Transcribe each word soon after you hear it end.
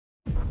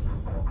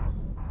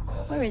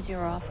Where is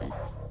your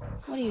office?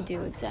 What do you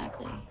do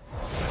exactly?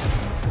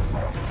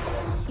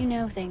 You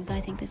know things. I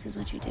think this is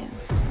what you do.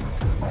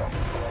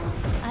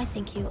 I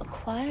think you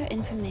acquire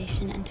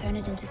information and turn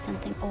it into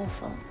something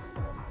awful.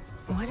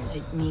 What does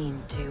it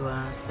mean to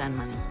spend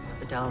money?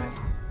 $1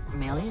 a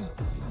million?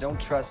 Don't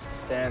trust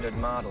standard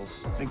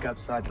models. Think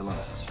outside the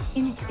lines.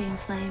 You need to be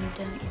inflamed,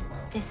 don't you?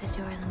 This is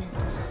your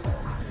element.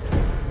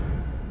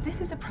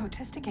 This is a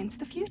protest against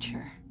the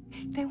future.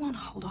 They want to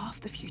hold off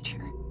the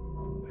future.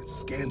 It's a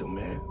scandal,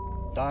 man.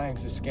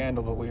 Dying's a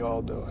scandal, but we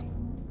all do it.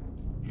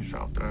 He's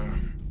out there,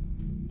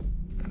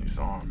 and he's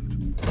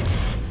armed.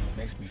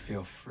 Makes me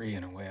feel free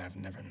in a way I've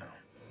never known.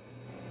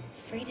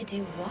 Free to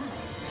do what?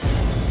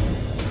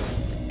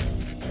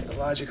 The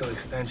logical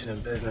extension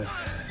of business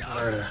is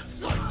murder.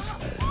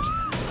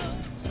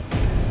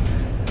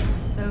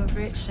 So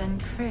rich and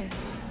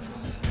crisp.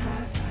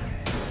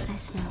 I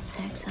smell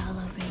sex all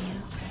over you.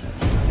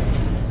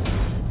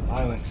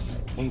 Violence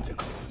needs a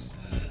cause.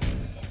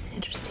 It's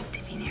interesting to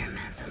be near a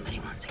man somebody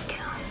wants to kill.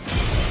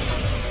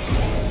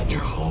 Your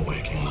whole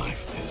waking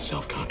life is a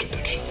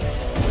self-contradiction.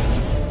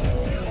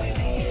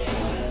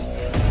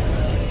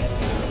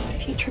 The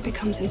future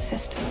becomes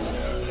insistent.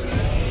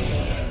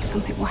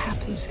 Something will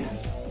happen soon.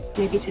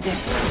 Maybe today.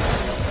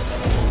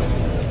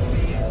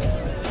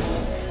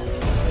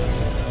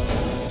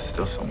 There's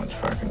still so much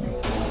fire in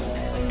you.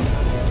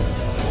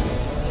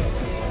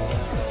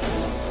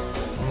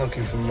 I'm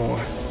looking for more.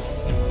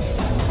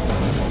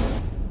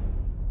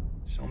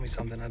 Show me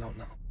something I don't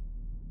know.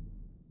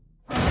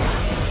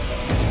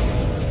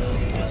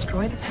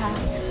 Destroy the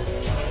past.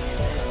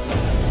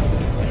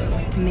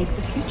 Make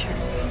the future.